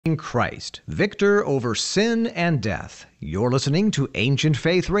In Christ, victor over sin and death. You're listening to Ancient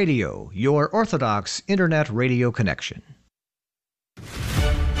Faith Radio, your Orthodox Internet radio connection.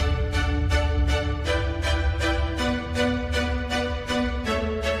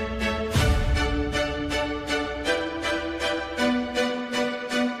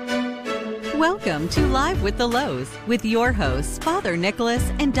 Welcome to Live with the Louhs with your hosts, Father Nicholas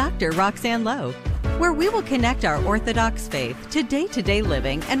and Dr. Roxanne Lowe, where we will connect our Orthodox faith to day-to-day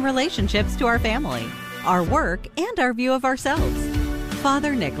living and relationships to our family, our work, and our view of ourselves.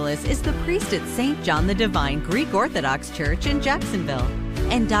 Father Nicholas is the priest at St. John the Divine Greek Orthodox Church in Jacksonville,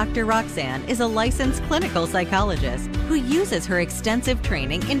 and Dr. Roxanne is a licensed clinical psychologist who uses her extensive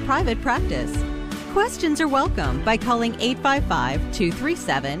training in private practice. Questions are welcome by calling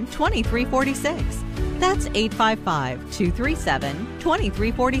 855-237-2346. That's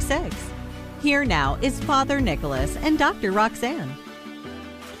 855-237-2346. Here now is Father Nicholas and Dr. Roxanne.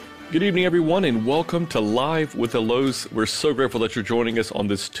 Good evening, everyone, and welcome to Live with the Louhs. We're so grateful that you're joining us on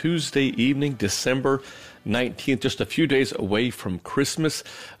this Tuesday evening, December 19th, just a few days away from Christmas.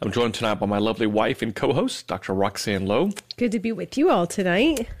 I'm joined tonight by my lovely wife and co-host, Dr. Roxanne Lowe. Good to be with you all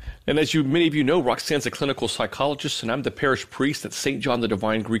tonight. And as many of you know, Roxanne's a clinical psychologist, and I'm the parish priest at St. John the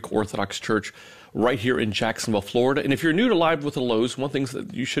Divine Greek Orthodox Church right here in Jacksonville, Florida. And if you're new to Live with the Louhs, one thing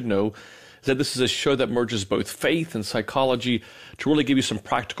that you should know is that this is a show that merges both faith and psychology to really give you some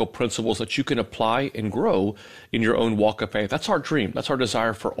practical principles that you can apply and grow in your own walk of faith. That's our dream. That's our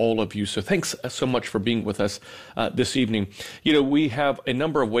desire for all of you. So thanks so much for being with us this evening. You know, we have a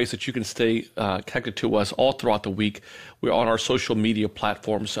number of ways that you can stay connected to us all throughout the week. We're on our social media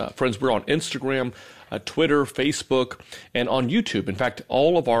platforms. Friends, we're on Instagram, Twitter, Facebook, and on YouTube. In fact,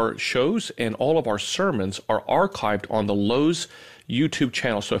 all of our shows and all of our sermons are archived on the Louhs YouTube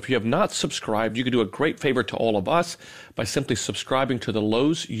channel. So if you have not subscribed, you can do a great favor to all of us by simply subscribing to the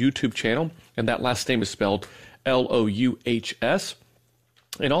Louhs YouTube channel. And that last name is spelled Louhs.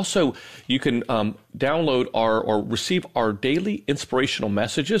 And also, you can download or receive our daily inspirational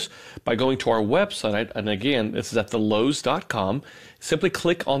messages by going to our website. And again, this is at thelouhs.com. Simply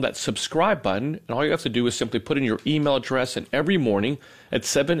click on that subscribe button, and all you have to do is simply put in your email address, and every morning at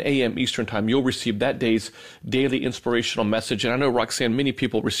 7 a.m. Eastern Time, you'll receive that day's daily inspirational message. And I know, Roxanne, many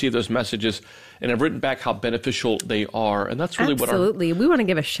people receive those messages and have written back how beneficial they are. And that's really Absolutely. We want to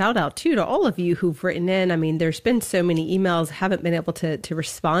give a shout out, too, to all of you who've written in. I mean, there's been so many emails, haven't been able to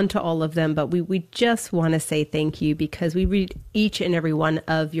respond to all of them, but we just want to say thank you because we read each and every one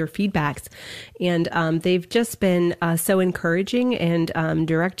of your feedbacks. And they've just been so encouraging and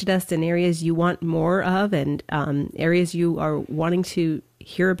directed us in areas you want more of and areas you are wanting to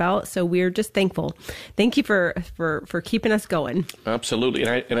hear about. So we're just thankful. Thank you for keeping us going. Absolutely.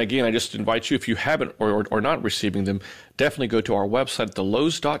 And again, I just invite you, if you haven't or not receiving them, definitely go to our website,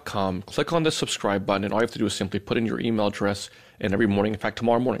 thelouhs.com, click on the subscribe button, and all you have to do is simply put in your email address. And every morning, in fact,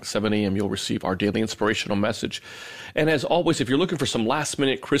 tomorrow morning, 7 a.m., you'll receive our daily inspirational message. And as always, if you're looking for some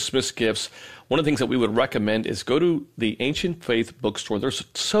last-minute Christmas gifts, one of the things that we would recommend is go to the Ancient Faith bookstore. There's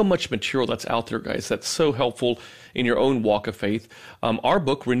so much material that's out there, guys, that's so helpful in your own walk of faith. Our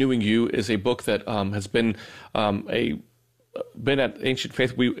book, Renewing You, is a book that has been at Ancient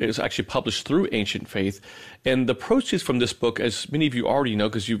Faith. It's actually published through Ancient Faith. And the proceeds from this book, as many of you already know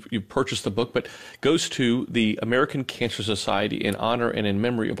because you've purchased the book, but goes to the American Cancer Society in honor and in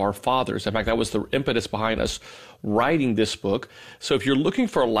memory of our fathers. In fact, that was the impetus behind us writing this book. So if you're looking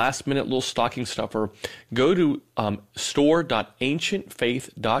for a last-minute little stocking stuffer, go to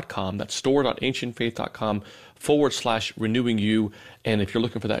store.ancientfaith.com. That's store.ancientfaith.com/renewing you. And if you're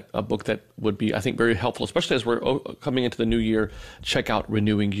looking for that a book that would be, I think, very helpful, especially as we're coming into the new year, check out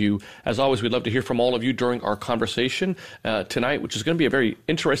Renewing You. As always, we'd love to hear from all of you during our conversation tonight, which is going to be a very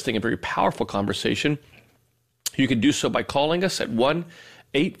interesting and very powerful conversation. You can do so by calling us at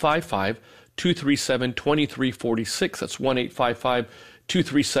 1-855-237-2346. That's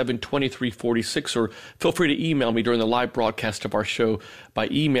 1-855-237-2346. Or feel free to email me during the live broadcast of our show by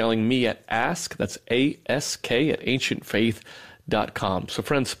emailing me at ask, that's ASK, at ancientfaith.com. So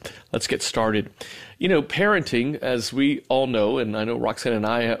friends, let's get started. You know, parenting, as we all know, and I know Roxanne and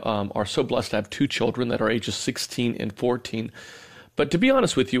I are so blessed to have two children that are ages 16 and 14. But to be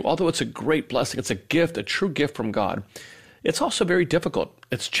honest with you, although it's a great blessing, it's a gift, a true gift from God, it's also very difficult.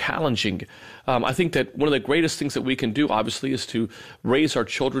 It's challenging. I think that one of the greatest things that we can do, obviously, is to raise our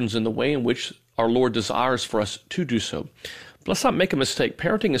children in the way in which our Lord desires for us to do so. But let's not make a mistake.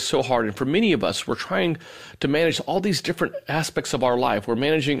 Parenting is so hard. And for many of us, we're trying to manage all these different aspects of our life. We're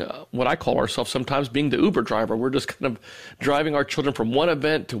managing what I call ourselves sometimes being the Uber driver. We're just kind of driving our children from one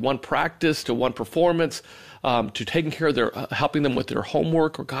event to one practice to one performance, to taking care of their, helping them with their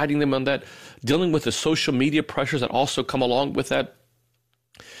homework or guiding them on that, dealing with the social media pressures that also come along with that.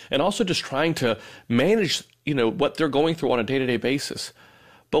 And also just trying to manage, what they're going through on a day-to-day basis.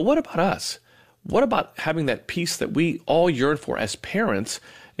 But what about us? What about having that peace that we all yearn for as parents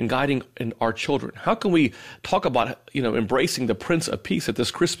in guiding our children? How can we talk about, embracing the Prince of Peace at this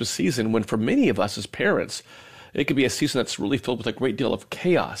Christmas season when for many of us as parents, it could be a season that's really filled with a great deal of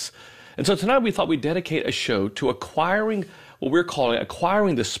chaos? And so tonight we thought we'd dedicate a show to acquiring what we're calling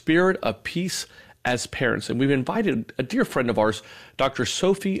acquiring the spirit of peace as parents. And we've invited a dear friend of ours, Dr.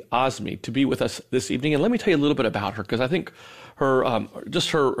 Sophie Osmi, to be with us this evening. And let me tell you a little bit about her, because I think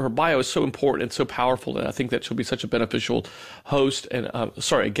her bio is so important and so powerful, and I think that she'll be such a beneficial host and,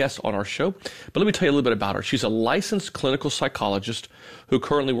 a guest on our show. But let me tell you a little bit about her. She's a licensed clinical psychologist who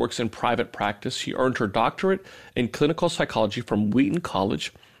currently works in private practice. She earned her doctorate in clinical psychology from Wheaton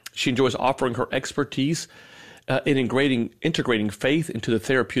College. She enjoys offering her expertise in integrating faith into the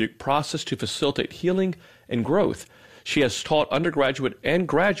therapeutic process to facilitate healing and growth. She has taught undergraduate and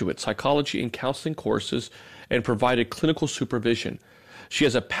graduate psychology and counseling courses and provided clinical supervision. She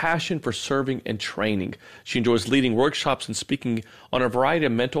has a passion for serving and training. She enjoys leading workshops and speaking on a variety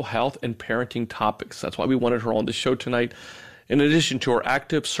of mental health and parenting topics. That's why we wanted her on the show tonight, in addition to her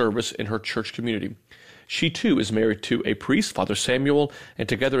active service in her church community. She, too, is married to a priest, Father Samuel, and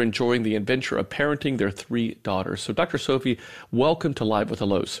together enjoying the adventure of parenting their 3 daughters. So, Dr. Sophie, welcome to Live with the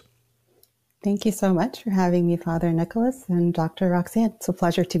Louhs. Thank you so much for having me, Father Nicholas and Dr. Roxanne. It's a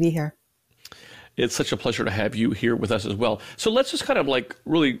pleasure to be here. It's such a pleasure to have you here with us as well. So let's just kind of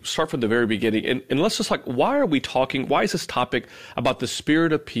really start from the very beginning. And let's just why is this topic about the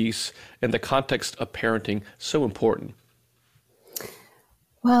spirit of peace in the context of parenting so important?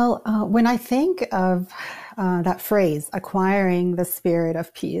 Well, when I think of that phrase, acquiring the spirit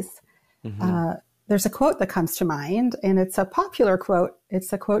of peace, there's a quote that comes to mind, and it's a popular quote.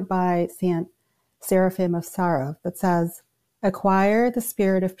 It's a quote by Saint Seraphim of Sarov that says, "Acquire the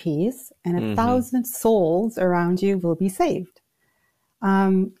spirit of peace, and 1,000 souls around you will be saved."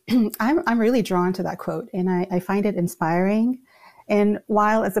 I'm really drawn to that quote, and I find it inspiring. And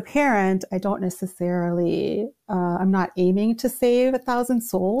while as a parent, I don't necessarily, I'm not aiming to save 1,000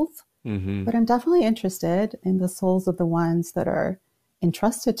 souls, but I'm definitely interested in the souls of the ones that are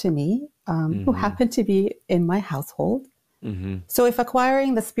entrusted to me, who happen to be in my household. So if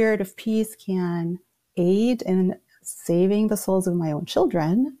acquiring the spirit of peace can aid in saving the souls of my own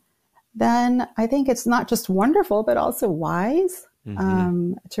children, then I think it's not just wonderful, but also wise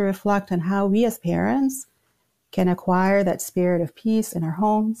to reflect on how we as parents can acquire that spirit of peace in our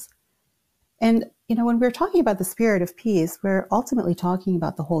homes. And, when we're talking about the spirit of peace, we're ultimately talking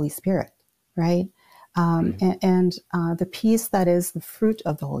about the Holy Spirit, right? And the peace that is the fruit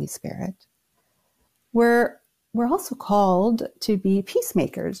of the Holy Spirit. We're also called to be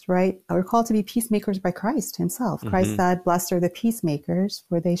peacemakers, right? We're called to be peacemakers by Christ himself. Christ said, "Blessed are the peacemakers,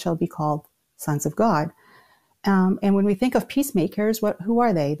 for they shall be called sons of God." And when we think of peacemakers, who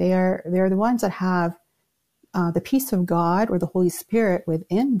are they? They're the ones that have the peace of God or the Holy Spirit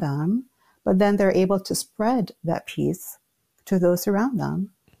within them, but then they're able to spread that peace to those around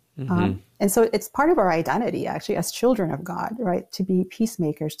them. And so it's part of our identity, actually, as children of God, right? To be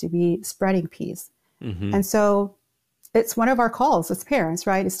peacemakers, to be spreading peace. And so it's one of our calls as parents,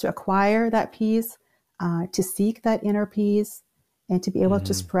 right? Is to acquire that peace, to seek that inner peace, and to be able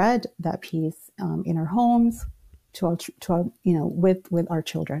to spread that peace in our homes, to our with our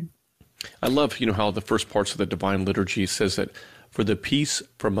children. I love, how the first parts of the Divine Liturgy says that for the peace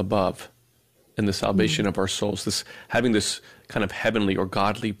from above and the salvation of our souls, having this kind of heavenly or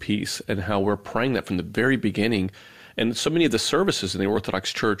godly peace, and how we're praying that from the very beginning. And so many of the services in the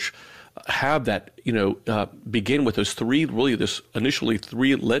Orthodox Church have that, begin with those initially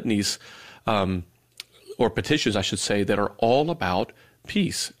three litanies, or petitions, I should say, that are all about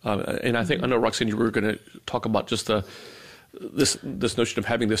peace. And I know, Roxanne, you were going to talk about just this notion of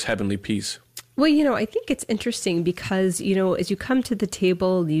having this heavenly peace. Well, I think it's interesting because, as you come to the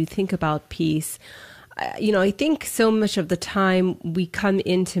table, you think about peace. I think so much of the time we come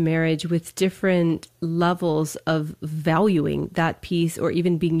into marriage with different levels of valuing that peace or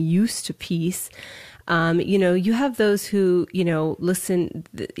even being used to peace. You have those who, listen,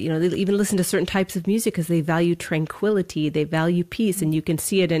 they even listen to certain types of music because they value tranquility, they value peace, and you can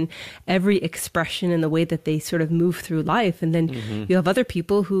see it in every expression in the way that they sort of move through life. And then you have other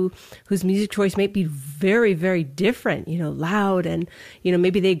people whose music choice might be very, very different, loud, and,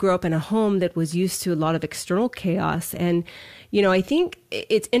 maybe they grew up in a home that was used to a lot of external chaos. And, I think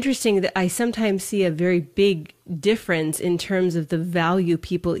it's interesting that I sometimes see a very big difference in terms of the value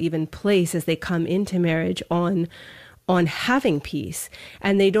people even place as they come into marriage on having peace.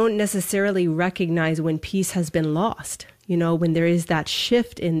 And they don't necessarily recognize when peace has been lost, when there is that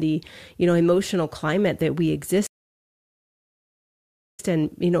shift in the, emotional climate that we exist.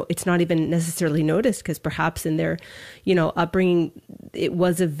 And, it's not even necessarily noticed because perhaps in their, upbringing, it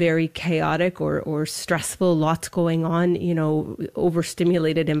was a very chaotic or stressful, lots going on,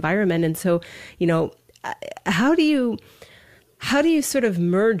 overstimulated environment. And so, how do you sort of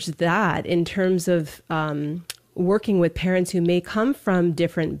merge that in terms of working with parents who may come from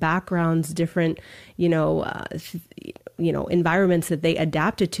different backgrounds, different, environments that they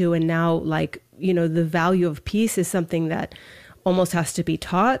adapted to, and now the value of peace is something that almost has to be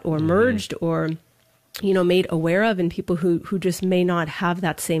taught or merged or, made aware of in people who just may not have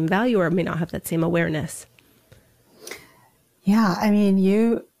that same value or may not have that same awareness. Yeah, I mean,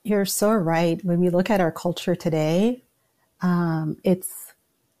 you're so right. When we look at our culture today,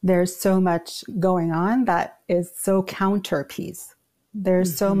 there's so much going on that is so counter peace.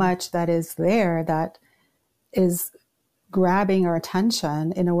 There's so much that is there that is grabbing our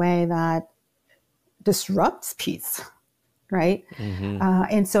attention in a way that disrupts peace. Right.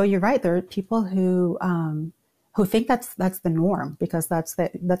 And so you're right. There are people who think that's the norm because that's the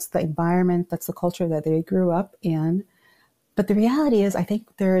environment, that's the culture that they grew up in. But the reality is, I think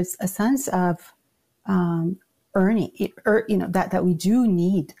there's a sense of earning, that we do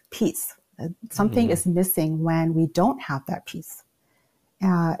need peace. Something is missing when we don't have that peace.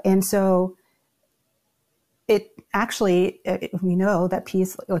 And so we know that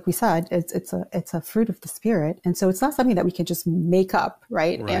peace, like we said, it's a fruit of the Spirit. And so it's not something that we can just make up,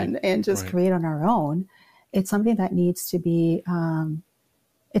 right? And just create on our own. It's something that needs to be,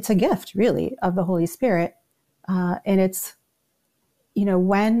 it's a gift really of the Holy Spirit. And it's,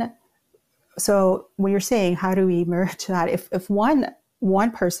 so when you're saying, how do we merge that? If one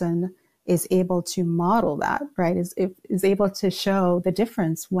person is able to model that, right, is able to show the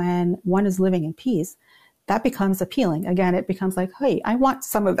difference when one is living in peace, that becomes appealing. Again, it becomes like, hey, I want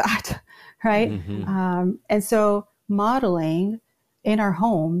some of that, right? And so modeling in our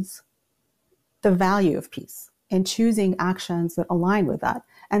homes the value of peace and choosing actions that align with that.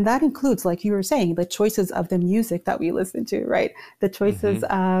 And that includes, like you were saying, the choices of the music that we listen to, right? The choices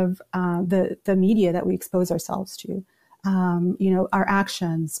of the media that we expose ourselves to, our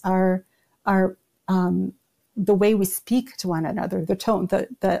actions, our the way we speak to one another, the tone,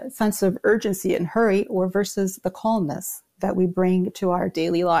 the sense of urgency and hurry, or versus the calmness that we bring to our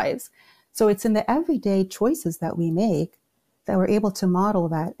daily lives. So it's in the everyday choices that we make that we're able to model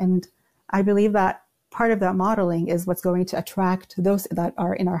that. And I believe that part of that modeling is what's going to attract those that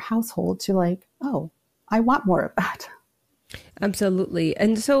are in our household to like, oh, I want more of that. Absolutely.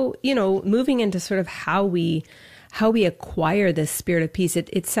 And so, moving into sort of how we acquire this spirit of peace,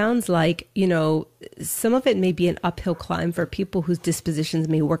 it sounds like, some of it may be an uphill climb for people whose dispositions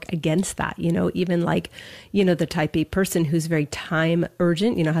may work against that, even like, the type A person who's very time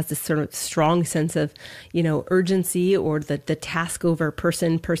urgent, has this sort of strong sense of, urgency, or the task over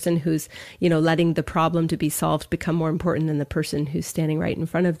person who's, letting the problem to be solved become more important than the person who's standing right in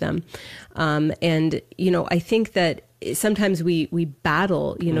front of them. And, I think that sometimes we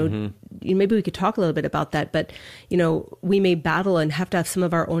battle, maybe we could talk a little bit about that, but, we may battle and have to have some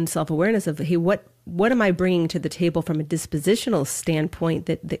of our own self-awareness of, hey, what am I bringing to the table from a dispositional standpoint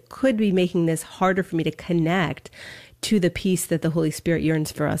that could be making this harder for me to connect to the peace that the Holy Spirit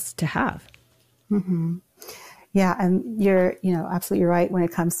yearns for us to have? Mm-hmm. Yeah. And you're, absolutely right when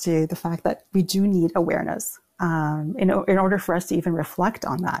it comes to the fact that we do need awareness, in order for us to even reflect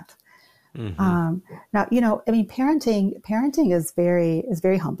on that. Now, parenting is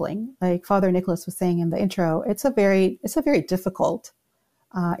very humbling. Like Father Nicholas was saying in the intro, it's a very difficult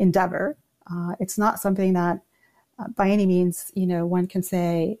endeavor. It's not something that by any means, one can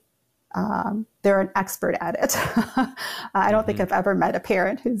say they're an expert at it. I don't think I've ever met a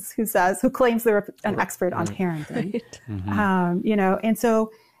parent who claims they're an expert on parenting. Right. And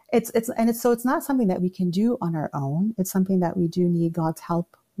so it's not something that we can do on our own. It's something that we do need God's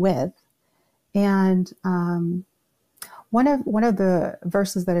help with. And one of the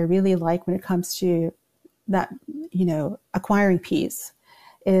verses that I really like when it comes to that, acquiring peace,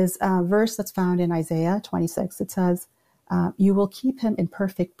 is a verse that's found in Isaiah 26. It says, you will keep him in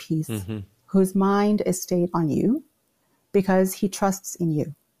perfect peace, whose mind is stayed on you because he trusts in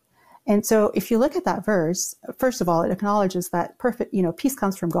you. And so if you look at that verse, first of all, it acknowledges that peace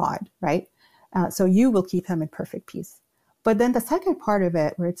comes from God, right? So you will keep him in perfect peace. But then the second part of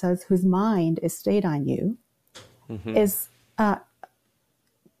it, where it says, whose mind is stayed on you, is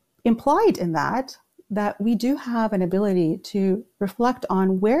implied in that we do have an ability to reflect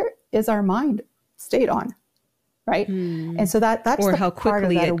on where is our mind stayed on, right? And so that's or the how part of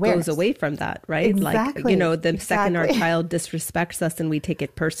quickly that it awareness. goes away from that, right? Exactly. Like, the second our child disrespects us and we take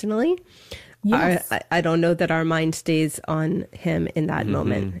it personally, Yes. I don't know that our mind stays on him in that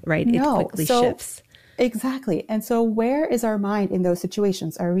moment, right? No. It quickly So, shifts. Exactly. And so where is our mind in those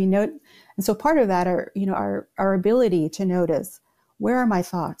situations? And so part of that are, our ability to notice, where are my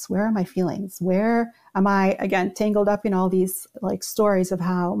thoughts? Where are my feelings? Where am I, again, tangled up in all these like stories of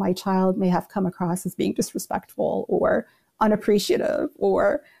how my child may have come across as being disrespectful or unappreciative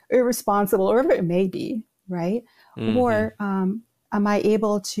or irresponsible, or whatever it may be, right? Or am I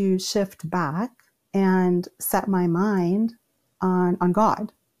able to shift back and set my mind on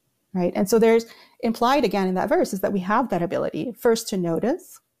God? Right. And so there's implied again in that verse is that we have that ability first to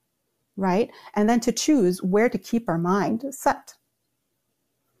notice, right? And then to choose where to keep our mind set.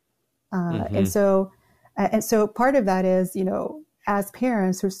 And so part of that is, as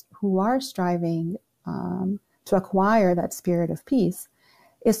parents who are striving to acquire that spirit of peace,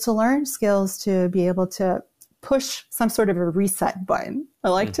 is to learn skills to be able to push some sort of a reset button. I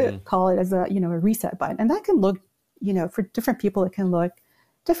like to call it as a reset button. And that can look, for different people, it can look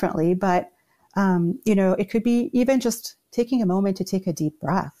differently, but, it could be even just taking a moment to take a deep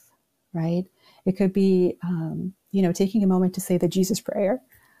breath, right? It could be, taking a moment to say the Jesus prayer,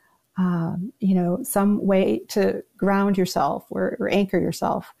 some way to ground yourself or anchor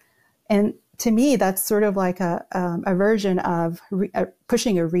yourself. And to me, that's sort of like a version of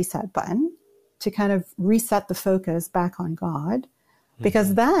pushing a reset button to kind of reset the focus back on God,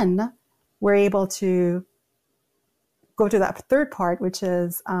 because then we're able to go to that third part, which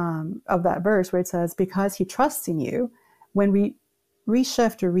is of that verse where it says, because he trusts in you. When we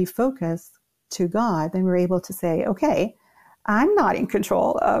reshift or refocus to God, then we're able to say, okay, I'm not in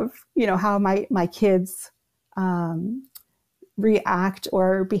control of, how my kids react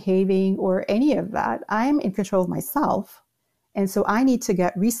or behaving or any of that. I'm in control of myself. And so I need to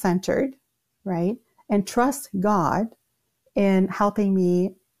get recentered, right? And trust God in helping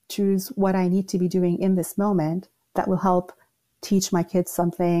me choose what I need to be doing in this moment that will help teach my kids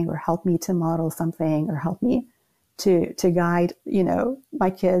something, or help me to model something, or help me to guide, my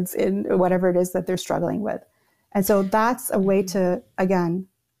kids in whatever it is that they're struggling with. And so that's a way to, again,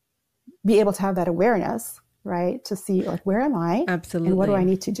 be able to have that awareness, right? To see, like, where am I? Absolutely. And what do I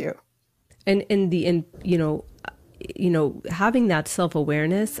need to do? And having that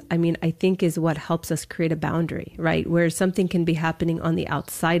self-awareness, I think is what helps us create a boundary, right? Where something can be happening on the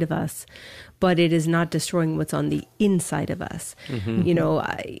outside of us, but it is not destroying what's on the inside of us.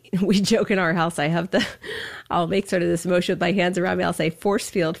 We joke in our house, I'll make sort of this motion with my hands around me. I'll say force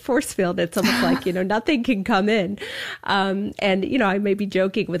field. It's almost like, nothing can come in. And, I may be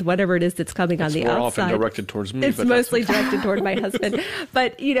joking with whatever it is that's coming on the outside. It's often directed towards me. It's mostly directed toward my husband.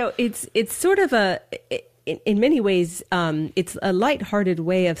 But, it's sort of in many ways, it's a lighthearted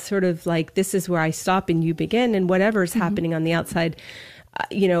way of sort of like, this is where I stop and you begin, and whatever's happening on the outside,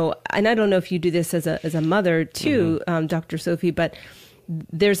 and I don't know if you do this as a mother too, Dr. Sophie, but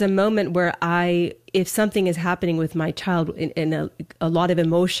there's a moment where if something is happening with my child in a lot of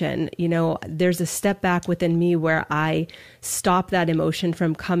emotion, there's a step back within me where I stop that emotion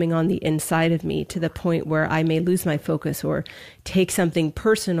from coming on the inside of me to the point where I may lose my focus or take something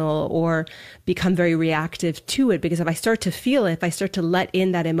personal or become very reactive to it. Because if I start to feel it, if I start to let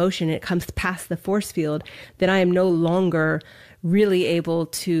in that emotion, it comes past the force field, then I am no longer really able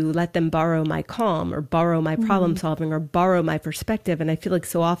to let them borrow my calm or borrow my problem solving or borrow my perspective. And I feel like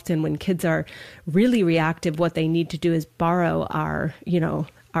so often when kids are really reactive, what they need to do is borrow our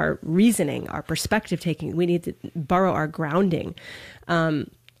reasoning, our perspective taking. We need to borrow our grounding.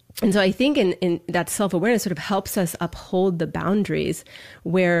 And so I think in that self-awareness sort of helps us uphold the boundaries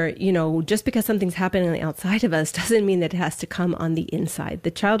where, just because something's happening on the outside of us doesn't mean that it has to come on the inside.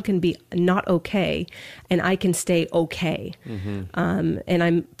 The child can be not okay and I can stay okay. And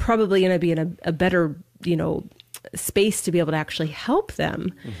I'm probably going to be in a better, space to be able to actually help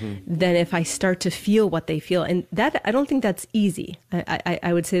them than if I start to feel what they feel. And that, I don't think that's easy.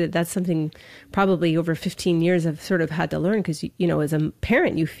 I would say that that's something probably over 15 years I've sort of had to learn, because, you know, as a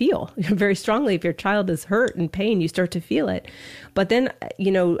parent, you feel very strongly. If your child is hurt and pain, you start to feel it. But then,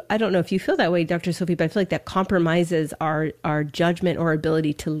 you know, I don't know if you feel that way, Dr. Sophie, but I feel like that compromises our judgment or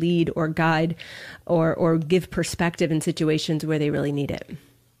ability to lead or guide or give perspective in situations where they really need it.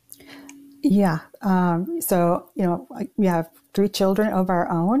 Yeah. So, you know, we have 3 children of our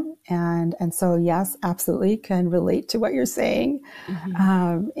own. And so, yes, absolutely can relate to what you're saying.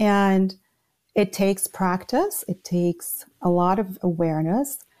 And it takes practice. It takes a lot of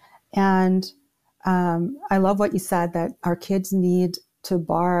awareness. And I love what you said, that our kids need to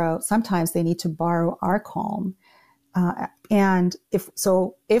borrow. Sometimes they need to borrow our calm. And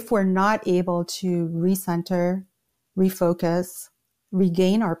if we're not able to recenter, refocus,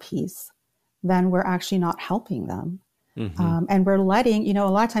 regain our peace, then we're actually not helping them. And we're letting, you know, a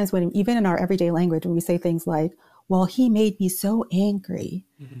lot of times when, even in our everyday language, when we say things like, well, he made me so angry.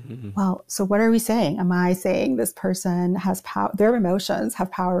 Well, so what are we saying? Am I saying this person has power, their emotions have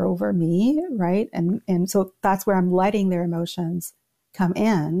power over me, right? And so that's where I'm letting their emotions come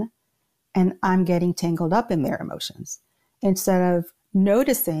in, and I'm getting tangled up in their emotions instead of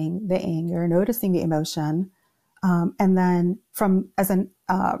noticing the anger, noticing the emotion, and then as an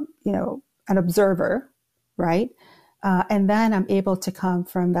observer, right? And then I'm able to come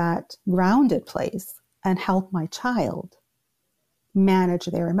from that grounded place and help my child manage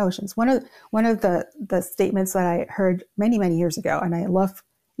their emotions. One of the statements that I heard many, many years ago, and I love,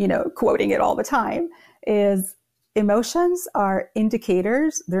 you know, quoting it all the time, is emotions are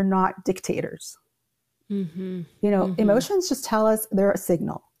indicators. They're not dictators. You know, emotions just tell us, they're a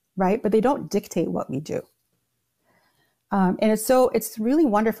signal, right? But they don't dictate what we do. And it's really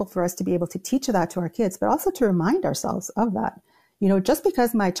wonderful for us to be able to teach that to our kids, but also to remind ourselves of that. You know, just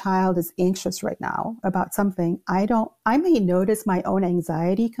because my child is anxious right now about something, I may notice my own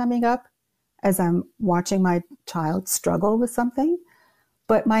anxiety coming up as I'm watching my child struggle with something,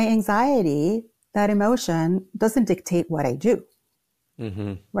 but my anxiety, that emotion, doesn't dictate what I do,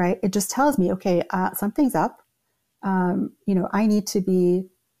 right? It just tells me, okay, something's up. You know, I need to be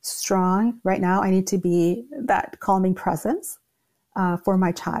strong right now. I need to be that calming presence for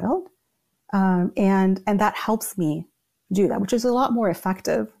my child. And that helps me do that, which is a lot more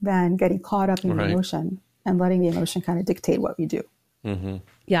effective than getting caught up in the emotion and letting the emotion kind of dictate what we do.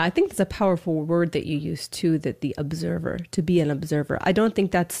 Yeah, I think it's a powerful word that you use too, that the observer, to be an observer. I don't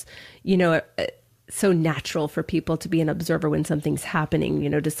think that's, you know, so natural for people to be an observer when something's happening, you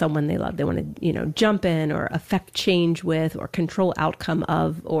know, to someone they love. They want to, you know, jump in or affect change with, or control outcome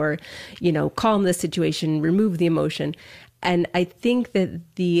of, or, you know, calm the situation, remove the emotion. And I think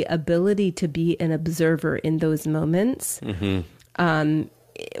that the ability to be an observer in those moments,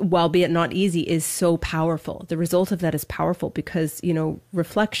 while be it not easy, is so powerful. The result of that is powerful because, you know,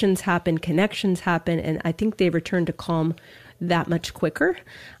 reflections happen, connections happen, and I think they return to calm that much quicker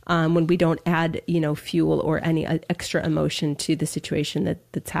when we don't add, you know, fuel or any extra emotion to the situation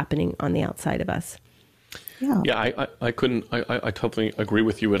that's happening on the outside of us. Yeah, I totally agree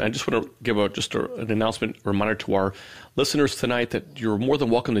with you. And I just want to give an announcement, reminder to our listeners tonight that you're more than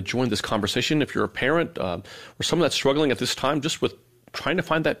welcome to join this conversation. If you're a parent or someone that's struggling at this time, just with trying to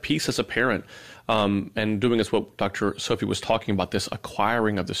find that peace as a parent, and doing as what Dr. Sophie was talking about, this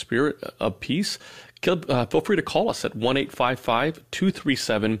acquiring of the spirit of peace, feel free to call us at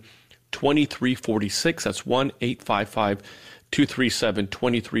 1-855-237-2346. That's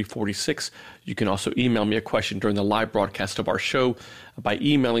 1-855-237-2346. You can also email me a question during the live broadcast of our show by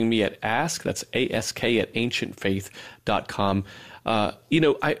emailing me at that's ASK at ancientfaith.com. You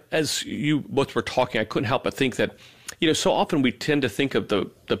know, as you both were talking, I couldn't help but think that, you know, so often we tend to think of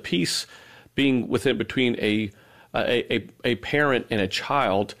the peace being between a parent and a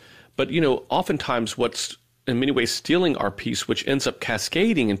child. But, you know, oftentimes what's in many ways stealing our peace, which ends up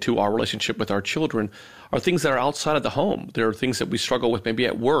cascading into our relationship with our children, are things that are outside of the home. There are things that we struggle with maybe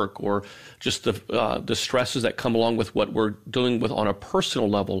at work, or just the stresses that come along with what we're dealing with on a personal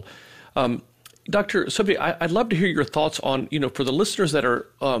level. Dr. Sophie, I'd love to hear your thoughts on, you know, for the listeners that are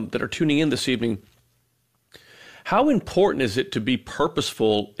tuning in this evening, how important is it to be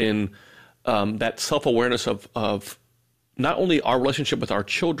purposeful in that self-awareness of not only our relationship with our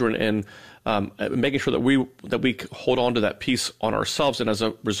children and making sure that we hold on to that peace on ourselves, and as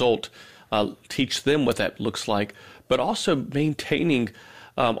a result, teach them what that looks like, but also maintaining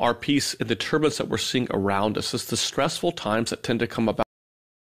our peace in the turbulence that we're seeing around us. It's the stressful times that tend to come about.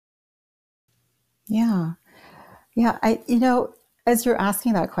 Yeah. You know, as you're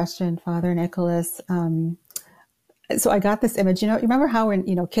asking that question, Father Nicholas, So I got this image, you remember how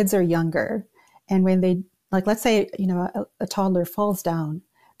when, kids are younger and when they, like, let's say, a toddler falls down,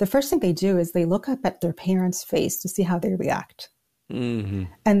 the first thing they do is they look up at their parents' face to see how they react. Mm-hmm.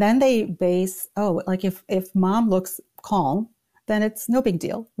 And then they base, like if mom looks calm, then it's no big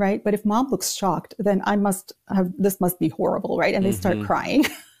deal, right? But if mom looks shocked, then this must be horrible, right? And they start crying.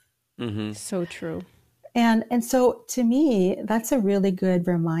 Mm-hmm. So true. And so to me, that's a really good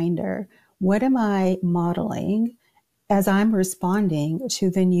reminder. What am I modeling as I'm responding to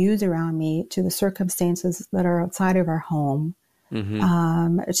the news around me, to the circumstances that are outside of our home,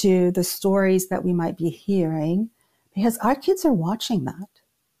 to the stories that we might be hearing? Because our kids are watching that,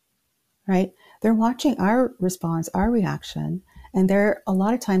 right? They're watching our response, our reaction, and they're a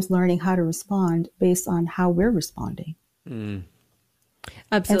lot of times learning how to respond based on how we're responding. Mm.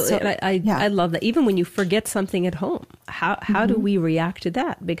 Absolutely. And I love that. Even when you forget something at home, how do we react to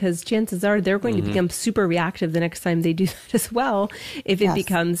that? Because chances are they're going to become super reactive the next time they do that as well, if it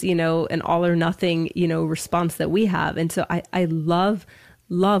becomes, an all or nothing, response that we have. And so I love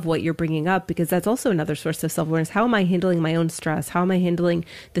what you're bringing up, because that's also another source of self-awareness. How am I handling my own stress? How am I handling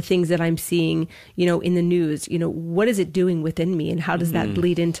the things that I'm seeing, in the news? What is it doing within me, and how does that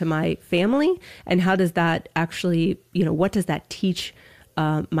bleed into my family? And how does that actually, what does that teach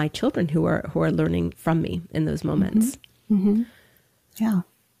my children who are learning from me in those moments? Mm-hmm. Yeah.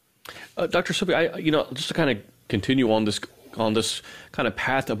 Dr. Sophie, just to kind of continue on this kind of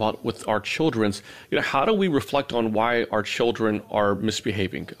path about with our children's, how do we reflect on why our children are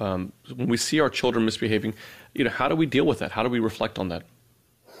misbehaving? When we see our children misbehaving, how do we deal with that? How do we reflect on that?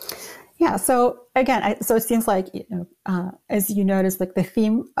 Yeah. So again, so it seems like, as you notice, like the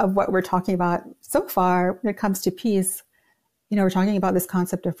theme of what we're talking about so far when it comes to peace, we're talking about this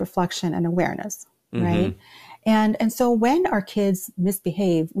concept of reflection and awareness, right? And so when our kids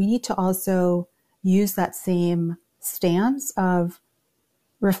misbehave, we need to also use that same stance of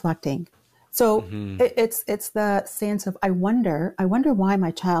reflecting. So it's the sense of, I wonder why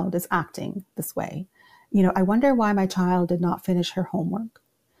my child is acting this way. I wonder why my child did not finish her homework.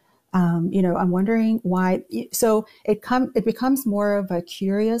 I'm wondering why. So it becomes more of a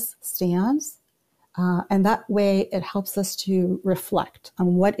curious stance. And that way it helps us to reflect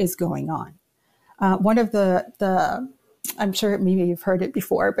on what is going on. One of the I'm sure maybe you've heard it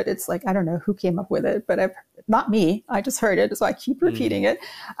before, but it's like, I don't know who came up with it, but not me. I just heard it, so I keep repeating it,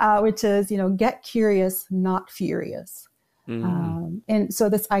 which is, get curious, not furious. And so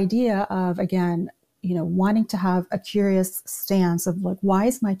this idea of, again, wanting to have a curious stance of like, why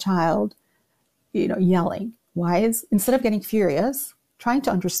is my child, yelling? Instead of getting furious, trying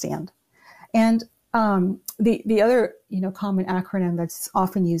to understand. And the other, common acronym that's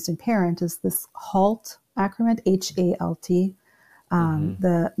often used in parent is this HALT acronym, HALT,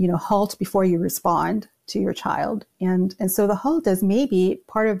 halt before you respond to your child. And so the HALT is maybe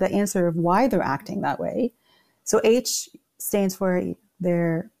part of the answer of why they're acting that way. So H stands for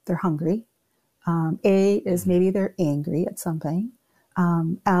they're hungry. A is maybe they're angry at something.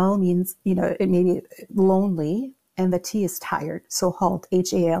 L means, it may be lonely, and the T is tired. So HALT,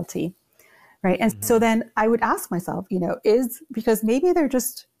 HALT. Right. And so then I would ask myself, because maybe they're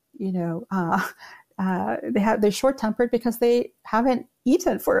just, they're short tempered because they haven't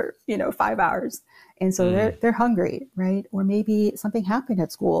eaten for, 5 hours. And so they're hungry. Right. Or maybe something happened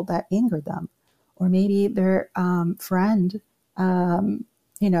at school that angered them. Or maybe their friend, now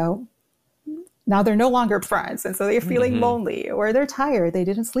they're no longer friends. And so they're feeling lonely, or they're tired. They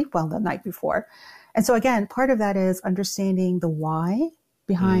didn't sleep well the night before. And so again, part of that is understanding the why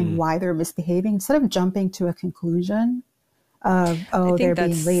behind why they're misbehaving, instead of jumping to a conclusion of, they're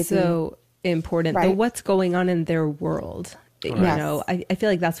being lazy. So important. Right? What's going on in their world? I feel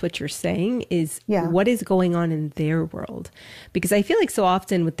like that's what you're saying is what is going on in their world. Because I feel like so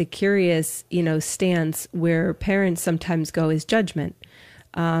often with the curious, stance where parents sometimes go is judgment.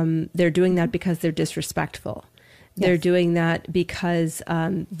 They're doing that because they're disrespectful. They're doing that because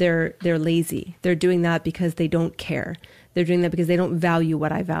they're lazy. They're doing that because they don't care. They're doing that because they don't value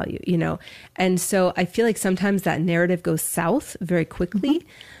what I value, And so I feel like sometimes that narrative goes south very quickly.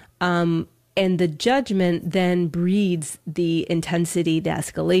 And the judgment then breeds the intensity, the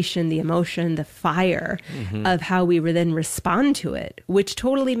escalation, the emotion, the fire of how we then respond to it, which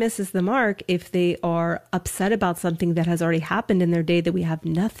totally misses the mark if they are upset about something that has already happened in their day that we have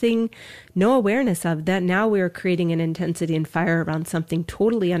no awareness of, that now we are creating an intensity and fire around something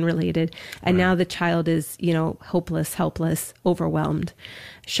totally unrelated. And now the child is, hopeless, helpless, overwhelmed,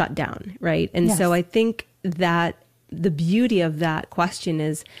 shut down. Right. And so I think that the beauty of that question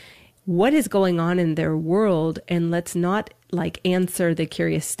is, what is going on in their world? And let's not answer the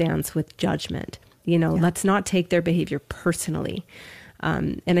curious stance with judgment. Let's not take their behavior personally.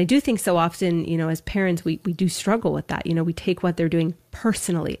 And I do think so often, as parents, we do struggle with that. We take what they're doing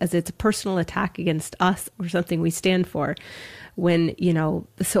personally as it's a personal attack against us or something we stand for, when,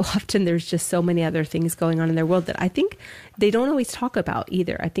 so often there's just so many other things going on in their world that I think they don't always talk about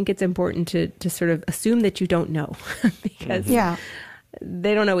either. I think it's important to sort of assume that you don't know because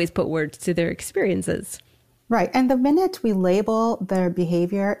they don't always put words to their experiences. Right. And the minute we label their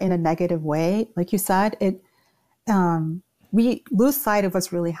behavior in a negative way, like you said, we lose sight of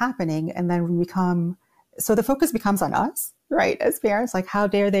what's really happening. And then so the focus becomes on us, right? As parents, like, how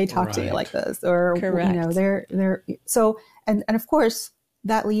dare they talk to me like this? Or, correct. And of course,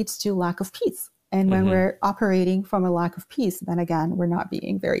 that leads to lack of peace. And when we're operating from a lack of peace, then again, we're not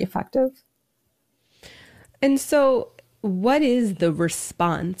being very effective. And so what is the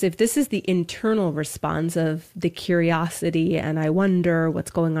response? If this is the internal response of the curiosity and I wonder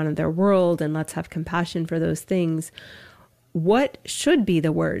what's going on in their world and let's have compassion for those things, what should be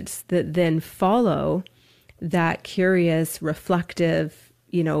the words that then follow that curious, reflective,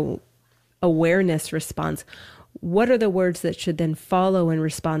 awareness response? What are the words that should then follow in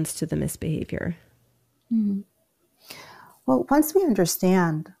response to the misbehavior? Well, once we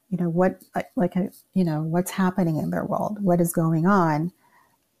understand, what's happening in their world, what is going on,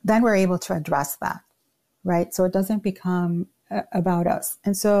 then we're able to address that, right? So it doesn't become about us.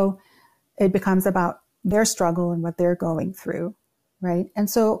 And so it becomes about their struggle and what they're going through, right? And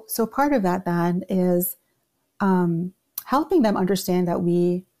so part of that then is helping them understand that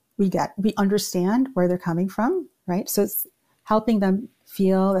we understand where they're coming from, right? So it's helping them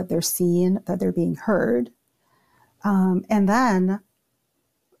feel that they're seen, that they're being heard. And then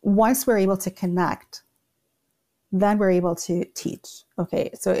once we're able to connect, then we're able to teach. Okay,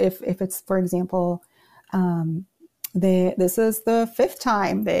 so if it's, for example, this is the 5th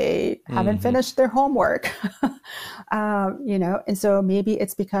time they haven't finished their homework, and so maybe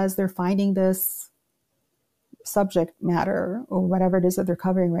it's because they're finding this subject matter or whatever it is that they're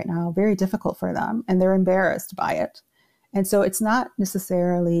covering right now very difficult for them, and they're embarrassed by it. And so it's not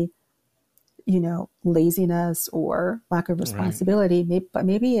necessarily, laziness or lack of responsibility, but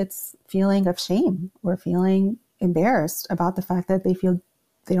maybe it's feeling of shame or feeling embarrassed about the fact that they feel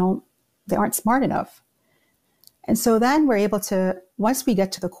they aren't smart enough. And so then we're able to, once we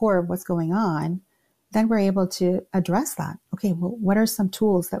get to the core of what's going on, then we're able to address that. Okay, well, what are some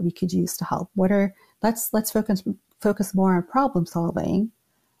tools that we could use to help? Let's focus more on problem solving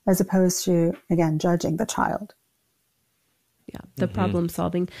as opposed to, again, judging the child. Yeah, the problem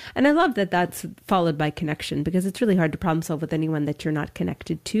solving. And I love that that's followed by connection, because it's really hard to problem solve with anyone that you're not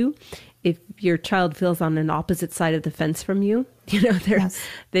connected to. If your child feels on an opposite side of the fence from you,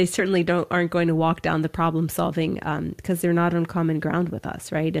 they certainly aren't going to walk down the problem solving because they're not on common ground with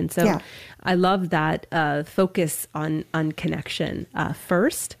us, right? And so I love that focus on connection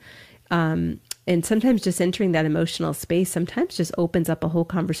first. And sometimes just entering that emotional space sometimes just opens up a whole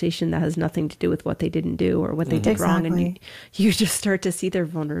conversation that has nothing to do with what they didn't do or what they did wrong. And you just start to see their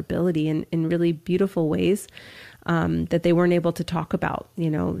vulnerability in really beautiful ways that they weren't able to talk about,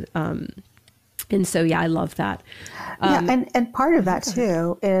 And so, I love that. And part of that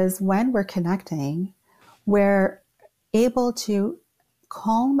too is when we're connecting, we're able to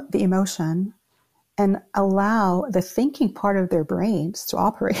calm the emotion and allow the thinking part of their brains to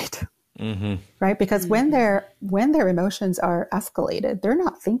operate. Right? Because when their emotions are escalated, they're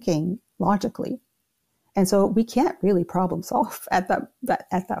not thinking logically. And so we can't really problem solve at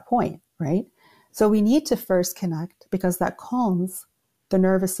that point, right? So we need to first connect, because that calms the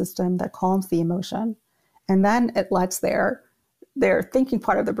nervous system, that calms the emotion. And then it lets their thinking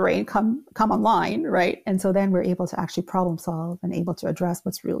part of the brain come online, right? And so then we're able to actually problem solve and able to address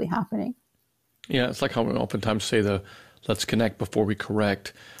what's really happening. Yeah, it's like how we oftentimes say let's connect before we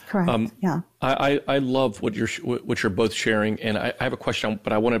correct. Correct. I love what you're both sharing, and I have a question.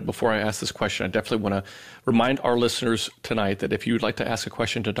 But before I ask this question, I definitely want to remind our listeners tonight that if you would like to ask a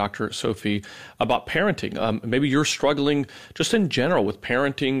question to Dr. Sophie about parenting, maybe you're struggling just in general with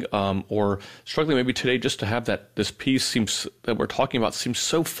parenting, or struggling maybe today just to have this piece that we're talking about seems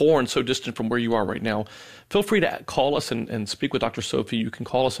so foreign, so distant from where you are right now. Feel free to call us and speak with Dr. Sophie. You can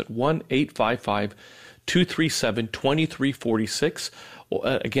call us at 1-855-237-2346.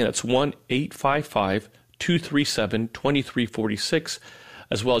 Again, it's 1-855-237-2346,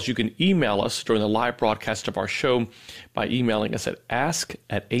 as well as you can email us during the live broadcast of our show by emailing us at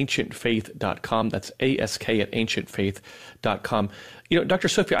ask@ancientfaith.com. That's ask@ancientfaith.com. Dr.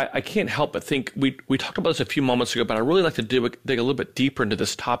 Sophie, I can't help but think, we talked about this a few moments ago, but I really like to dig a little bit deeper into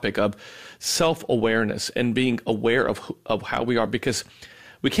this topic of self-awareness and being aware of how we are, because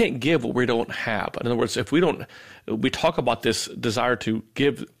we can't give what we don't have. In other words, if we talk about this desire to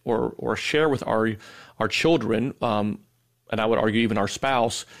give or share with our children, and I would argue even our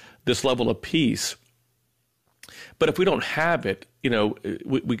spouse, this level of peace. But if we don't have it,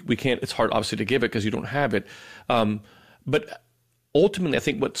 we can't, it's hard obviously to give it because you don't have it. But ultimately, I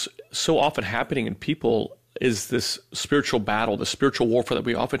think what's so often happening in people is this spiritual battle, the spiritual warfare that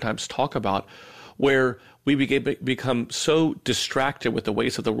we oftentimes talk about, where we become so distracted with the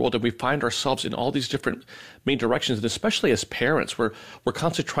ways of the world, and we find ourselves in all these different main directions. And especially as parents, we're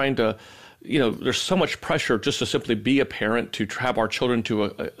constantly trying to, there's so much pressure just to simply be a parent, to have our children to,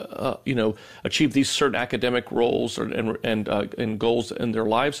 achieve these certain academic roles and goals in their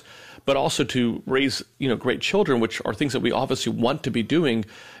lives, but also to raise, great children, which are things that we obviously want to be doing,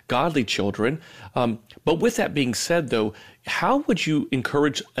 godly children. But with that being said, though, how would you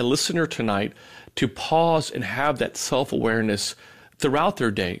encourage a listener tonight to pause and have that self-awareness throughout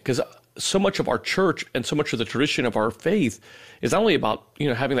their day? Because so much of our church and so much of the tradition of our faith is not only about,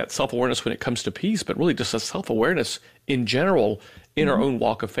 having that self-awareness when it comes to peace, but really just a self-awareness in general in our own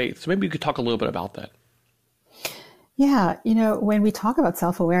walk of faith. So maybe you could talk a little bit about that. Yeah. When we talk about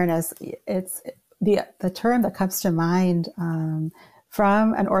self-awareness, it's the term that comes to mind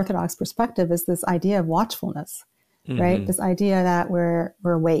from an Orthodox perspective is this idea of watchfulness, right? This idea that we're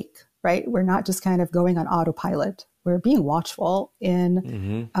awake, right? We're not just kind of going on autopilot. We're being watchful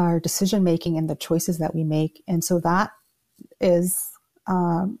in our decision-making and the choices that we make. And so that is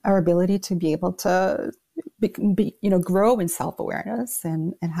our ability to be able to grow in self-awareness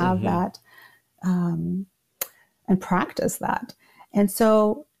and have that and practice that. And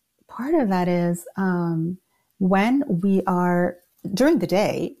so part of that is when we are during the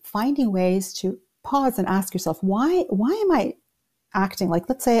day, finding ways to pause and ask yourself, why am I acting like,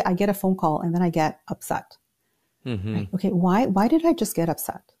 let's say I get a phone call and then I get upset. Right? Okay, why did I just get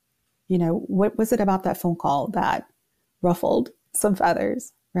upset? What was it about that phone call that ruffled some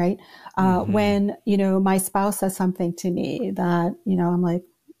feathers, right? When, my spouse says something to me that, I'm like,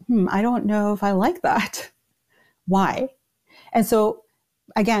 I don't know if I like that. Why? And so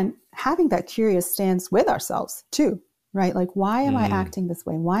again, having that curious stance with ourselves too, right? Like, why am I acting this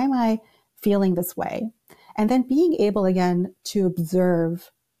way? Why am I feeling this way? And then being able again to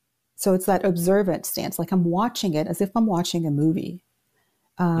observe. So it's that observant stance, like I'm watching it as if I'm watching a movie,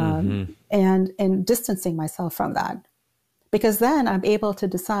 and distancing myself from that, because then I'm able to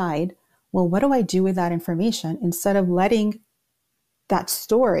decide, well, what do I do with that information instead of letting that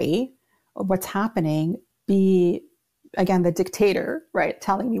story of what's happening be, again, the dictator, right?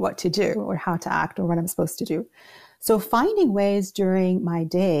 Telling me what to do or how to act or what I'm supposed to do. So finding ways during my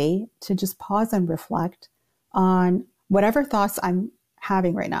day to just pause and reflect on whatever thoughts I'm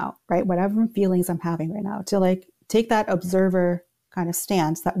having right now, right? Whatever feelings I'm having right now, to like take that observer kind of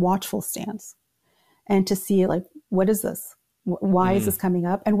stance, that watchful stance, and to see like, what is this? Why is this coming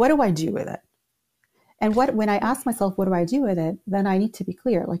up? And what do I do with it? And when I ask myself, what do I do with it? Then I need to be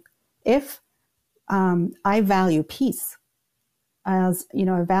clear. Like if I value peace as,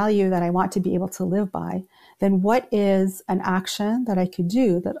 a value that I want to be able to live by, then what is an action that I could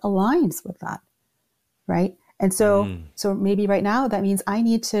do that aligns with that, right? And so maybe right now that means I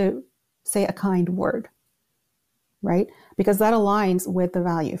need to say a kind word, right? Because that aligns with the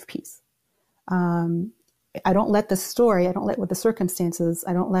value of peace. I don't let the story, I don't let with the circumstances,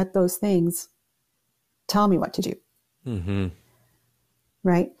 I don't let those things tell me what to do,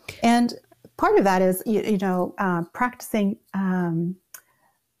 right? And part of that is, practicing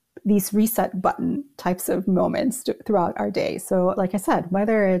these reset button types of moments throughout our day. So like I said,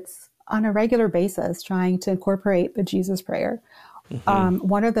 whether it's on a regular basis, trying to incorporate the Jesus prayer.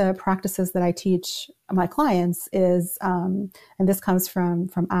 One of the practices that I teach my clients is, and this comes from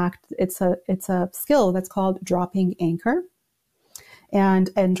ACT, it's a skill that's called dropping anchor. And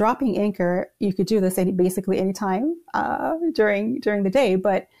dropping anchor, you could do this basically anytime during the day,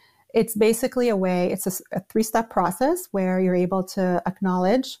 but it's basically it's a 3-step process where you're able to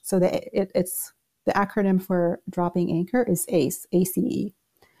acknowledge. So that it's the acronym for dropping anchor is ACE, ACE.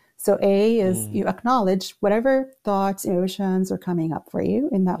 So A is you acknowledge whatever thoughts, emotions are coming up for you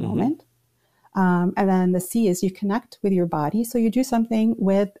in that moment. And then the C is you connect with your body. So you do something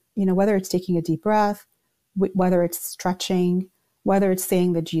with, whether it's taking a deep breath, whether it's stretching, whether it's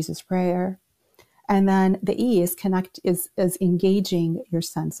saying the Jesus prayer. And then the E is is engaging your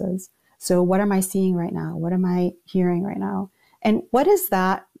senses. So what am I seeing right now? What am I hearing right now? And what is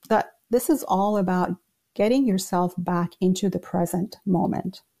that this is all about getting yourself back into the present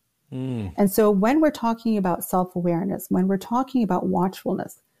moment. And so when we're talking about self-awareness, when we're talking about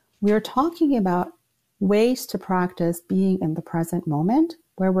watchfulness, we are talking about ways to practice being in the present moment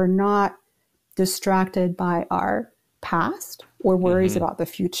where we're not distracted by our past or worries about the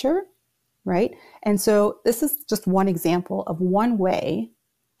future, right? And so this is just one example of one way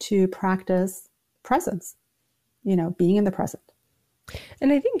to practice presence, being in the present.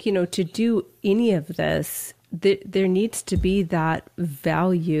 And I think, to do any of this, there needs to be that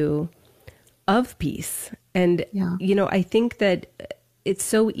value of peace. And, I think that it's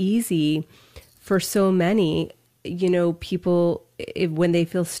so easy for so many, people, when they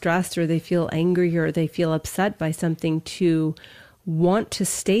feel stressed or they feel angry or they feel upset by something, to want to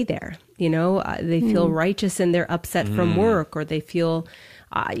stay there. They feel righteous and they're upset from work, or they feel,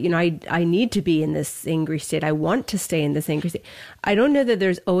 I need to be in this angry state. I want to stay in this angry state. I don't know that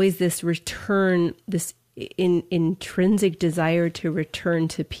there's always this return, this intrinsic desire to return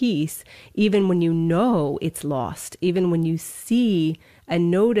to peace, even when it's lost, even when you see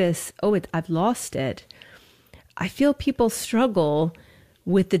and notice, I've lost it. I feel people struggle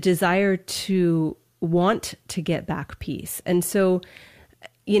with the desire to want to get back peace. And so,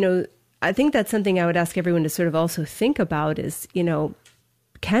 I think that's something I would ask everyone to sort of also think about is,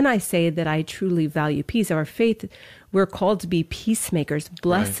 can I say that I truly value peace? Our faith, we're called to be peacemakers.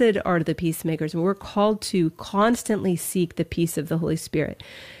 Blessed are the peacemakers. We're called to constantly seek the peace of the Holy Spirit.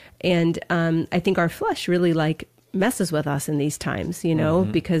 And I think our flesh really messes with us in these times,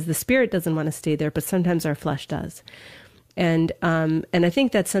 because the Spirit doesn't want to stay there, but sometimes our flesh does. And I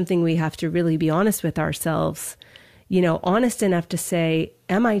think that's something we have to really be honest with ourselves, honest enough to say,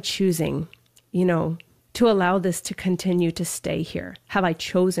 am I choosing, to allow this to continue to stay here? Have I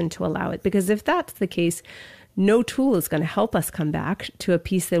chosen to allow it? Because if that's the case, no tool is going to help us come back to a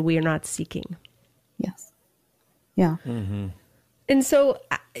peace that we are not seeking. Yes. Yeah. And so,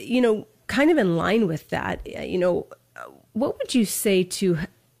 kind of in line with that, what would you say to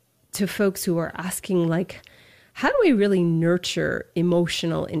folks who are asking, how do we really nurture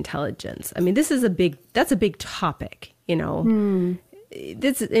emotional intelligence? I mean, that's a big topic,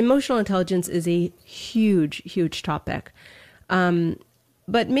 This emotional intelligence is a huge, huge topic.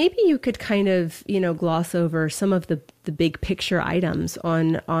 But maybe you could kind of, gloss over some of the big picture items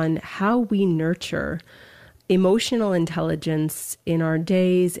on how we nurture emotional intelligence in our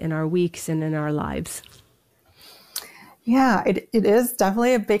days, in our weeks, and in our lives. Yeah, it is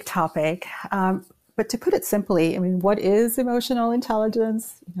definitely a big topic. But to put it simply, I mean, what is emotional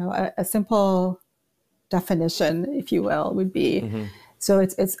intelligence? A simple definition, if you will, would be, so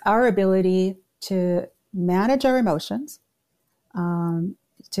it's our ability to manage our emotions,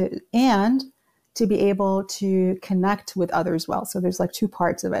 to be able to connect with others well. So there's two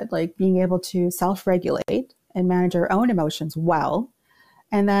parts of it, like being able to self-regulate and manage our own emotions well.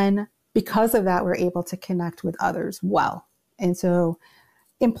 And then because of that, we're able to connect with others well. And so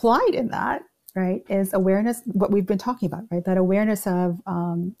implied in that, right, is awareness, what we've been talking about, right? That awareness of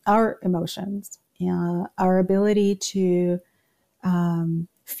our emotions, our ability to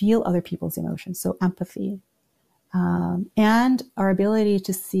feel other people's emotions, so empathy, and our ability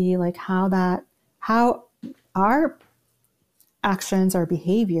to see how our actions, our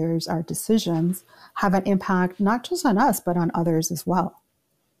behaviors, our decisions have an impact not just on us, but on others as well,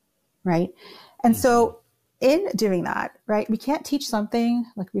 right? And so in doing that, right, we can't teach something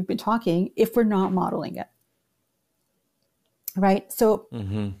like we've been talking if we're not modeling it, right? So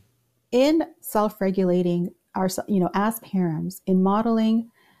in self-regulating as parents, in modeling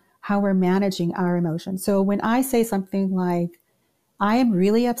how we're managing our emotions. So when I say something like, I am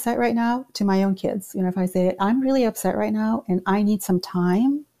really upset right now to my own kids, if I say, I'm really upset right now and I need some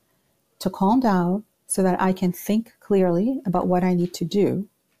time to calm down so that I can think clearly about what I need to do,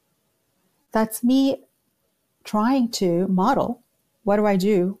 that's me trying to model, what do I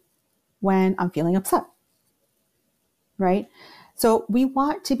do when I'm feeling upset, right? So we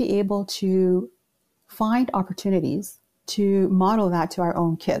want to be able to find opportunities to model that to our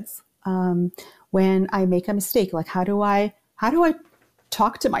own kids. When I make a mistake, how do I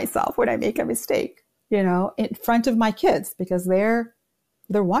talk to myself when I make a mistake, in front of my kids, because they're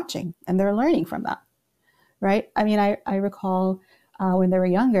watching and they're learning from that, right? I mean, I recall when they were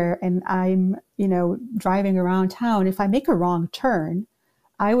younger and I'm, driving around town, if I make a wrong turn,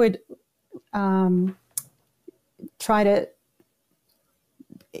 I would try to,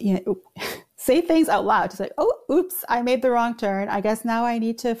 say things out loud to say, oh, oops, I made the wrong turn. I guess now I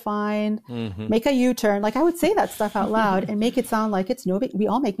need to make a U-turn. I would say that stuff out loud and make it sound like it's we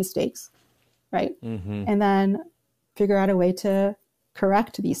all make mistakes, right? And then figure out a way to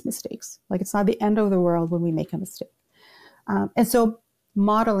correct these mistakes. It's not the end of the world when we make a mistake. And so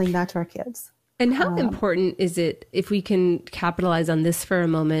modeling that to our kids. And how important is it, if we can capitalize on this for a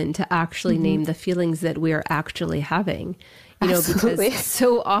moment, to actually name the feelings that we are actually having? Absolutely. Because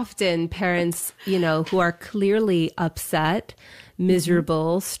so often parents, who are clearly upset,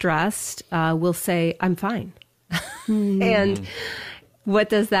 miserable, stressed, will say, I'm fine. And what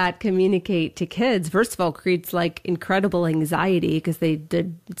does that communicate to kids? First of all, creates like incredible anxiety because they're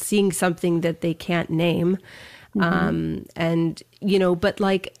seeing something that they can't name. But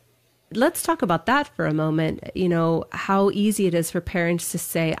like, let's talk about that for a moment. How easy it is for parents to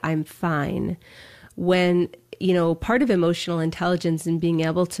say, I'm fine, when, part of emotional intelligence and being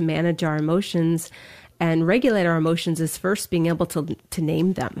able to manage our emotions and regulate our emotions is first being able to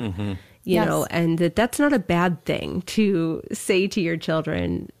name them. And that's not a bad thing to say to your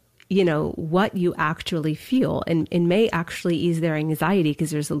children, what you actually feel, and may actually ease their anxiety because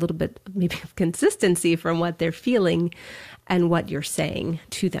there's a little bit maybe of consistency from what they're feeling and what you're saying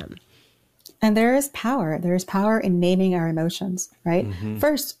to them. And there is power. There is power in naming our emotions, right?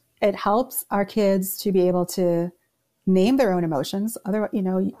 First, it helps our kids to be able to name their own emotions. Otherwise,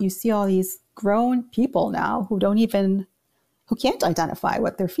 you see all these grown people now who can't identify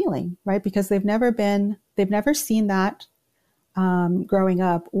what they're feeling, right? Because they've never seen that growing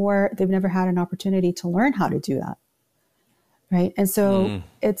up, or they've never had an opportunity to learn how to do that, right? And so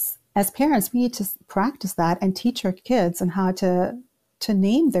it's, as parents, we need to practice that and teach our kids on how to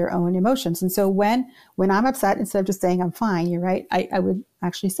name their own emotions. And so when I'm upset, instead of just saying I'm fine, you're right, I would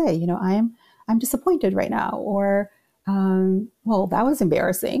actually say, I'm disappointed right now, or well, that was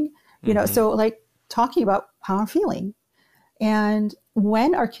embarrassing, so like talking about how I'm feeling. And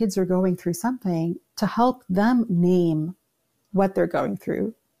when our kids are going through something, to help them name what they're going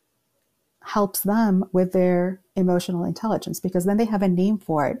through helps them with their emotional intelligence, because then they have a name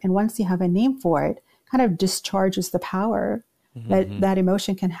for it. And once you have a name for it, kind of discharges the power that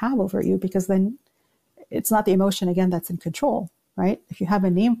emotion can have over you, because then it's not the emotion again that's in control, right? If you have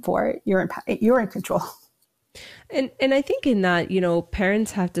a name for it, you're in control. And I think in that,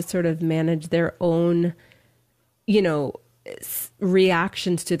 parents have to sort of manage their own,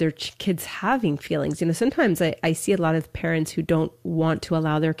 reactions to their kids having feelings. Sometimes I see a lot of parents who don't want to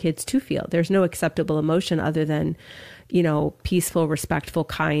allow their kids to feel. There's no acceptable emotion other than, peaceful, respectful,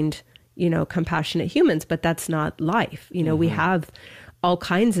 kind, compassionate humans, but that's not life. We have all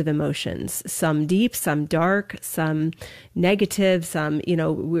kinds of emotions, some deep, some dark, some negative, some,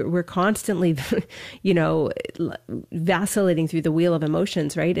 we're constantly, vacillating through the wheel of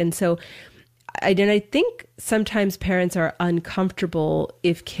emotions, right? And so I think sometimes parents are uncomfortable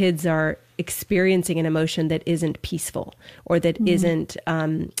if kids are experiencing an emotion that isn't peaceful, or that isn't,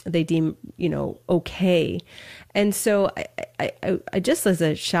 they deem, okay. And so I just, as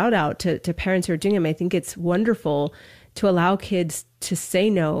a shout out to parents who are doing them, I think it's wonderful to allow kids to say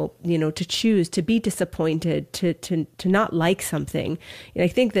no, to choose, to be disappointed, to not like something. And I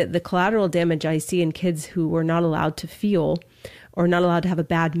think that the collateral damage I see in kids who are not allowed to feel, or not allowed to have a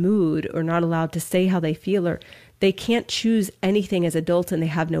bad mood, or not allowed to say how they feel, or they can't choose anything as adults, and they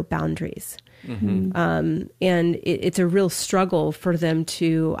have no boundaries. And it's a real struggle for them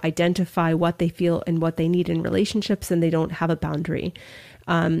to identify what they feel and what they need in relationships, and they don't have a boundary.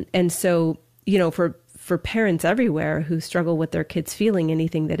 And so, for parents everywhere who struggle with their kids feeling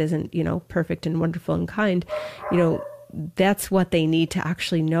anything that isn't, perfect and wonderful and kind, that's what they need to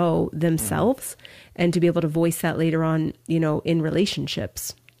actually know themselves, and to be able to voice that later on, in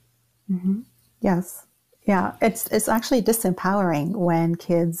relationships. Yes. Yeah. It's actually disempowering when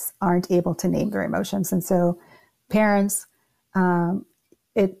kids aren't able to name their emotions. And so parents,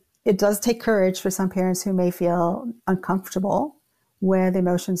 it does take courage for some parents who may feel uncomfortable with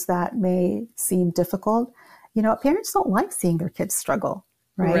emotions that may seem difficult. Parents don't like seeing their kids struggle.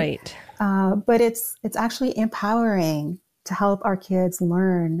 Right. But it's actually empowering to help our kids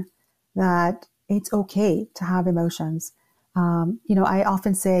learn that it's okay to have emotions. I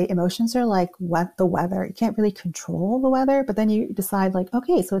often say emotions are like the weather. You can't really control the weather, but then you decide like,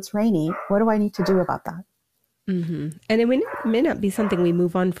 okay, so it's rainy. What do I need to do about that? And it may not be something we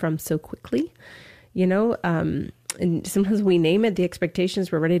move on from so quickly, and sometimes we name it, the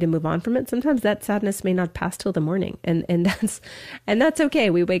expectations, we're ready to move on from it. Sometimes that sadness may not pass till the morning, and that's okay.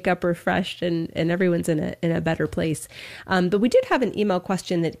 We wake up refreshed, and everyone's in a better place. But we did have an email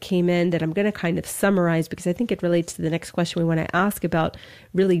question that came in that I'm going to kind of summarize, because I think it relates to the next question we want to ask about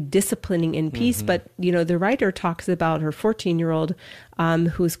really disciplining in peace. But the writer talks about her 14-year-old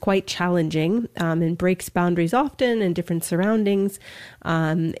who's quite challenging, and breaks boundaries often in different surroundings,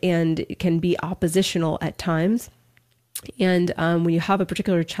 and can be oppositional at times. And when you have a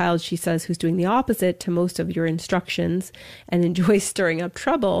particular child, she says, who's doing the opposite to most of your instructions and enjoys stirring up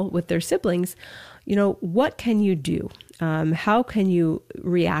trouble with their siblings, what can you do? How can you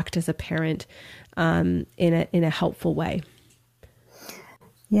react as a parent in a helpful way?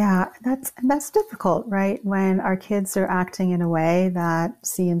 Yeah, that's difficult, right? When our kids are acting in a way that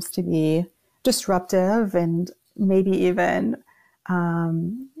seems to be disruptive and maybe even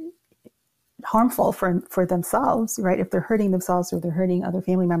harmful for themselves, right? If they're hurting themselves or they're hurting other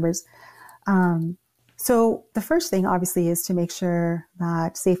family members. So the first thing, obviously, is to make sure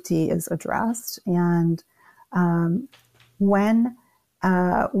that safety is addressed. And when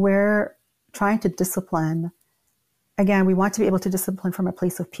we're trying to discipline, again, we want to be able to discipline from a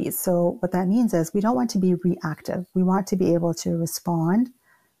place of peace. So what that means is we don't want to be reactive. We want to be able to respond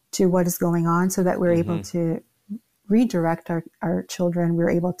to what is going on so that we're able to redirect our children. We're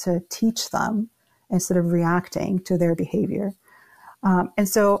able to teach them instead of reacting to their behavior. And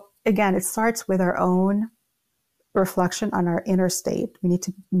so, again, it starts with our own reflection on our inner state. We need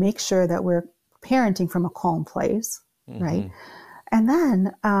to make sure that we're parenting from a calm place, right? And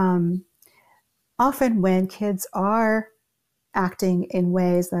then often when kids are acting in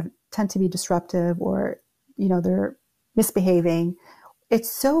ways that tend to be disruptive or, they're misbehaving,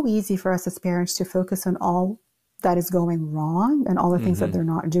 it's so easy for us as parents to focus on all that is going wrong and all the things that they're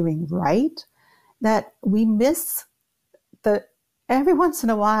not doing right, that we miss every once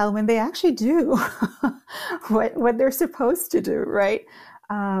in a while when they actually do what they're supposed to do, right?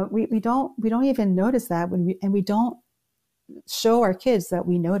 We don't even notice that we don't show our kids that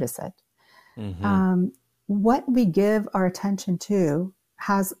we notice it. What we give our attention to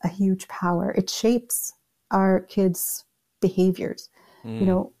has a huge power. It shapes our kids' behaviors.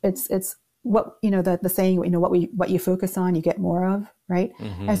 It's what, the saying, what you focus on, you get more of, right?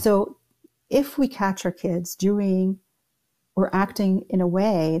 And so if we catch our kids doing or acting in a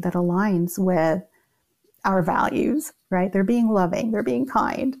way that aligns with our values, right? They're being loving, they're being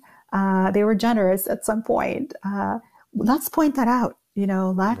kind, they were generous at some point. Let's point that out,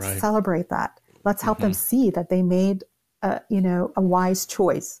 let's celebrate that. Let's help them see that they made, a wise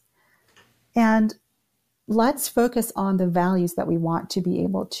choice. And let's focus on the values that we want to be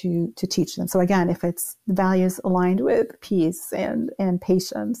able to teach them. So again, if it's the values aligned with peace and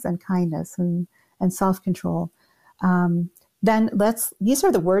patience and kindness and self-control, then these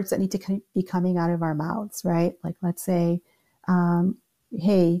are the words that need to be coming out of our mouths, right? Like, let's say,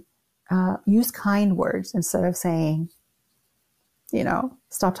 hey, use kind words instead of saying,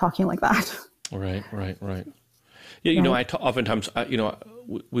 stop talking like that. Right. Yeah, right. Oftentimes,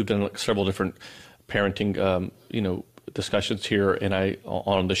 we've done several different parenting, discussions here and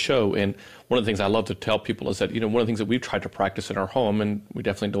on the show. And one of the things I love to tell people is that, one of the things that we've tried to practice in our home, and we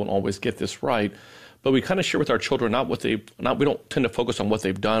definitely don't always get this right, but we kind of share with our children we don't tend to focus on what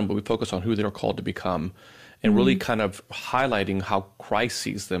they've done, but we focus on who they're called to become, and really kind of highlighting how Christ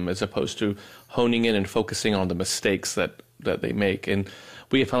sees them, as opposed to honing in and focusing on the mistakes that they make. And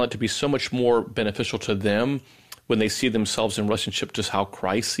we have found it to be so much more beneficial to them when they see themselves in relationship to how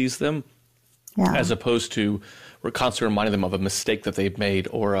Christ sees them, as opposed to we're constantly reminding them of a mistake that they've made,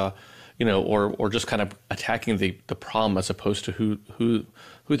 or or just kind of attacking the problem as opposed to who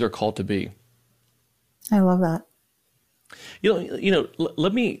they're called to be. I love that.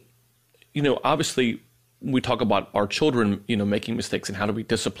 Let me, obviously we talk about our children, making mistakes and how do we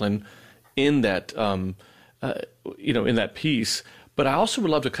discipline in that, in that piece. But I also would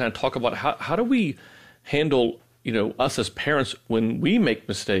love to kind of talk about how do we handle, us as parents when we make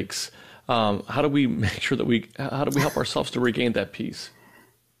mistakes. How do we make sure how do we help ourselves to regain that peace?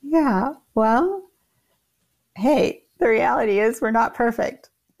 Yeah, well, hey, the reality is we're not perfect.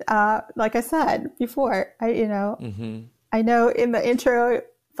 Like I said before, I know in the intro,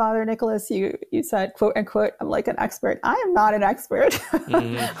 Father Nicholas, you said, quote unquote, I'm like an expert. I am not an expert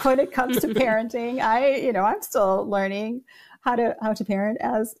when it comes to parenting. I'm still learning how to parent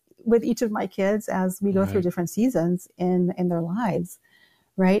with each of my kids as we go through different seasons in their lives.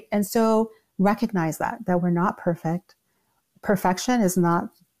 Right. And so recognize that we're not perfect. Perfection is not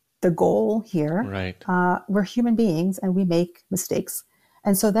the goal here. Right. We're human beings and we make mistakes.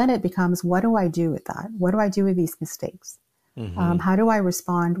 And so then it becomes, what do I do with that? What do I do with these mistakes? How do I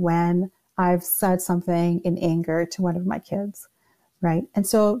respond when I've said something in anger to one of my kids? Right. And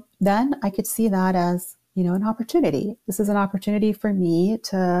so then I could see that as, an opportunity. This is an opportunity for me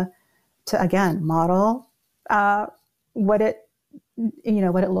to again, model what it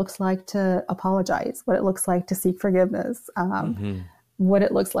looks like to apologize, what it looks like to seek forgiveness, what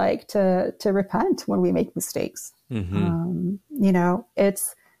it looks like to repent when we make mistakes.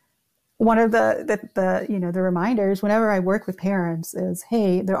 It's one of the reminders whenever I work with parents is,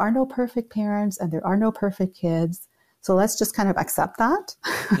 hey, there are no perfect parents and there are no perfect kids. So let's just kind of accept that.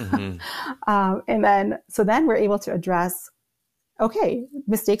 And then we're able to address, okay,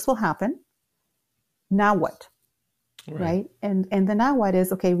 mistakes will happen. Now what? right? And then now what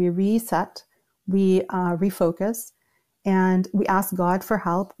is, okay, we reset, we refocus, and we ask God for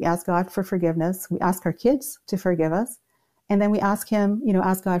help. We ask God for forgiveness. We ask our kids to forgive us. And then we ask him,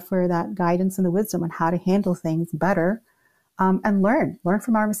 ask God for that guidance and the wisdom on how to handle things better, and learn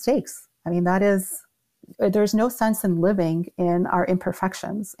from our mistakes. I mean, there's no sense in living in our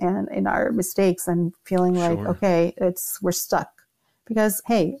imperfections and in our mistakes and feeling like, okay, we're stuck. Because,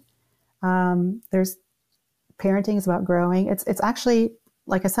 hey, there's parenting is about growing. It's actually,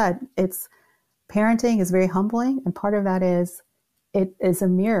 like I said, parenting is very humbling. And part of that is it is a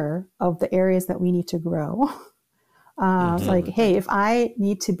mirror of the areas that we need to grow. It's like, hey, if I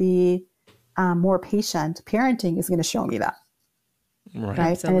need to be more patient, parenting is going to show me that.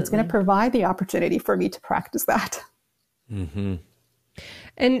 Right. And it's going to provide the opportunity for me to practice that. Mm-hmm.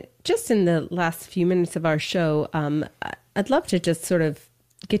 And just in the last few minutes of our show, I'd love to just sort of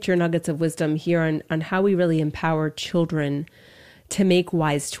get your nuggets of wisdom here on how we really empower children to make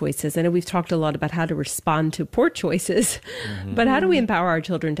wise choices. I know we've talked a lot about how to respond to poor choices, but how do we empower our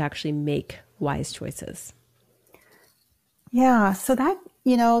children to actually make wise choices? Yeah, so that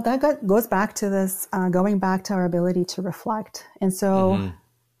goes back to this, going back to our ability to reflect. And so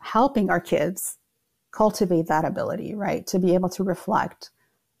helping our kids cultivate that ability, right? To be able to reflect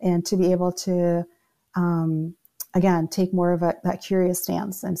and to be able to, again, take more of that curious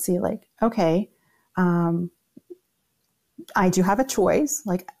stance and see like, okay, I do have a choice,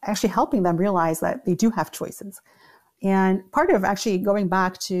 like actually helping them realize that they do have choices. And part of actually going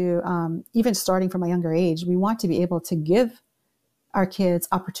back to even starting from a younger age, we want to be able to give our kids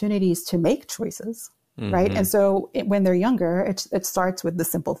opportunities to make choices, right? And so when they're younger, it starts with the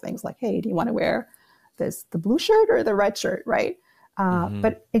simple things like, hey, do you want to wear the blue shirt or the red shirt, right?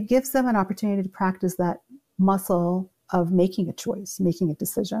 But it gives them an opportunity to practice that muscle of making a choice, making a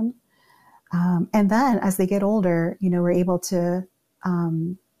decision. And then as they get older, we're able to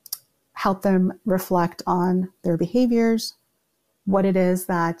help them reflect on their behaviors, what it is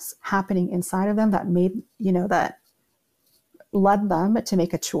that's happening inside of them that that led them to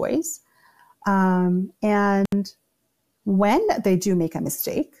make a choice. And when they do make a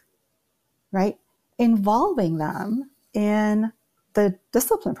mistake, right, involving them in the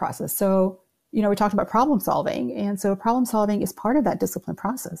discipline process. So, we talked about problem solving. And so problem solving is part of that discipline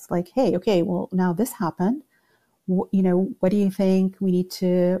process. Like, hey, okay, well, now this happened. What do you think we need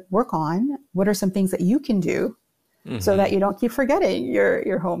to work on? What are some things that you can do so that you don't keep forgetting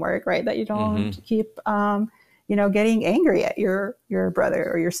your homework, right? That you don't keep, getting angry at your brother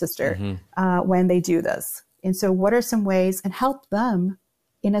or your sister when they do this. And so what are some ways, and help them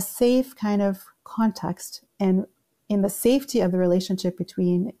in a safe kind of context and in the safety of the relationship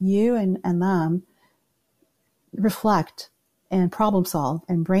between you and them, reflect and problem solve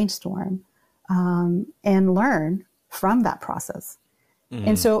and brainstorm and learn from that process.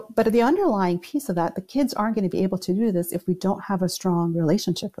 And so, but the underlying piece of that, the kids aren't going to be able to do this if we don't have a strong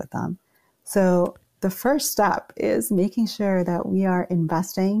relationship with them. So the first step is making sure that we are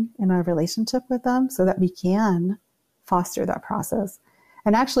investing in our relationship with them so that we can foster that process.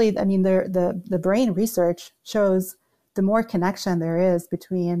 And actually, I mean, the brain research shows the more connection there is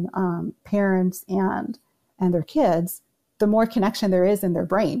between parents and their kids, the more connection there is in their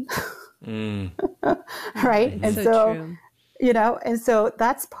brain. Right? And so true. And so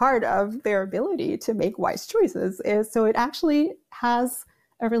that's part of their ability to make wise choices. So it actually has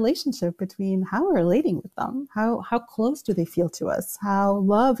a relationship between how we're relating with them, how close do they feel to us, how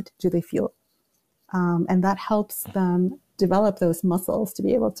loved do they feel, and that helps them develop those muscles to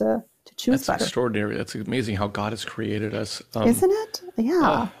be able to choose That's better. Extraordinary. That's amazing how God has created us. Isn't it?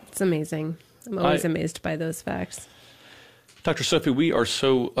 Yeah. It's amazing. I'm always amazed by those facts. Dr. Sophie, we are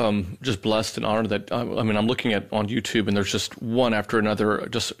so just blessed and honored that, I'm looking at on YouTube and there's just one after another,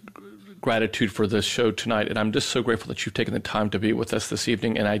 just gratitude for this show tonight. And I'm just so grateful that you've taken the time to be with us this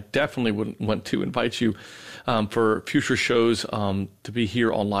evening. And I definitely would want to invite you for future shows to be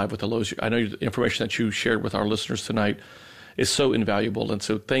here on Live with the Louhs. I know the information that you shared with our listeners tonight is so invaluable. And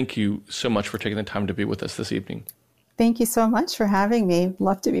so thank you so much for taking the time to be with us this evening. Thank you so much for having me.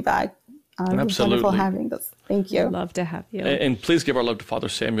 Love to be back. Absolutely. It's wonderful having this. Thank you. I'd love to have you. And please give our love to Father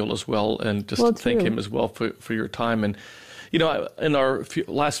Samuel as well, and just thank him as well for your time. And, in our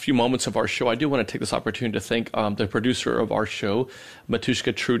last few moments of our show, I do want to take this opportunity to thank the producer of our show,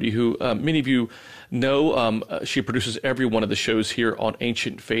 Matushka Trudy, who many of you know. She produces every one of the shows here on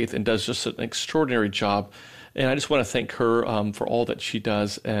Ancient Faith and does just an extraordinary job. And I just want to thank her for all that she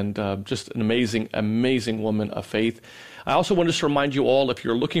does, and just an amazing, amazing woman of faith. I also want to just remind you all, if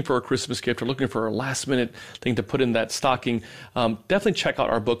you're looking for a Christmas gift or looking for a last-minute thing to put in that stocking, definitely check out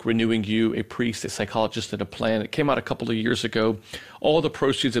our book, Renewing You, A Priest, a Psychologist, and a Plan. It came out a couple of years ago. All the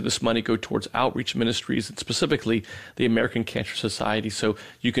proceeds of this money go towards outreach ministries, and specifically the American Cancer Society. So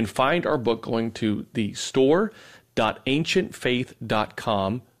you can find our book going to the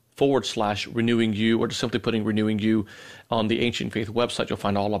store.ancientfaith.com/renewing you, or just simply putting renewing you on the Ancient Faith website. You'll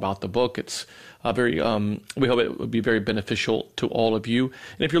find all about the book. It's we hope it would be very beneficial to all of you.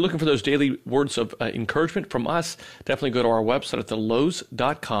 And if you're looking for those daily words of encouragement from us, definitely go to our website at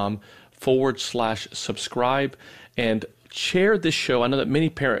thelouhs.com/subscribe and share this show. I know that many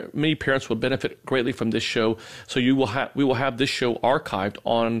parents will benefit greatly from this show. So we will have this show archived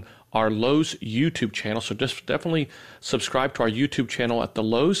on our Louhs YouTube channel. So just definitely subscribe to our YouTube channel at the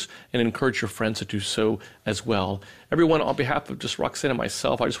Louhs and encourage your friends to do so as well. Everyone, on behalf of just Roxanne and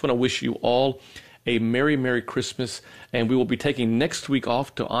myself, I just want to wish you all a Merry, Merry Christmas. And we will be taking next week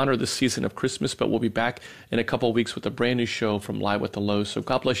off to honor the season of Christmas, but we'll be back in a couple of weeks with a brand new show from Live with the Louhs. So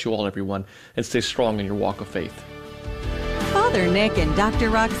God bless you all, everyone, and stay strong in your walk of faith. Father Nick and Dr.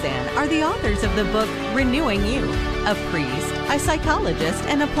 Roxanne are the authors of the book Renewing You, A Priest, a Psychologist,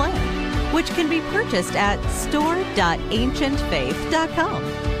 and a Plan, which can be purchased at store.ancientfaith.com.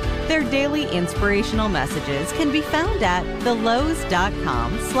 Their daily inspirational messages can be found at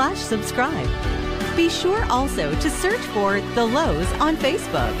thelouhs.com/subscribe. Be sure also to search for The Louhs on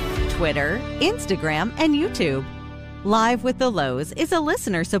Facebook, Twitter, Instagram, and YouTube. Live with the Louhs is a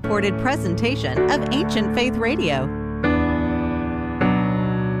listener-supported presentation of Ancient Faith Radio.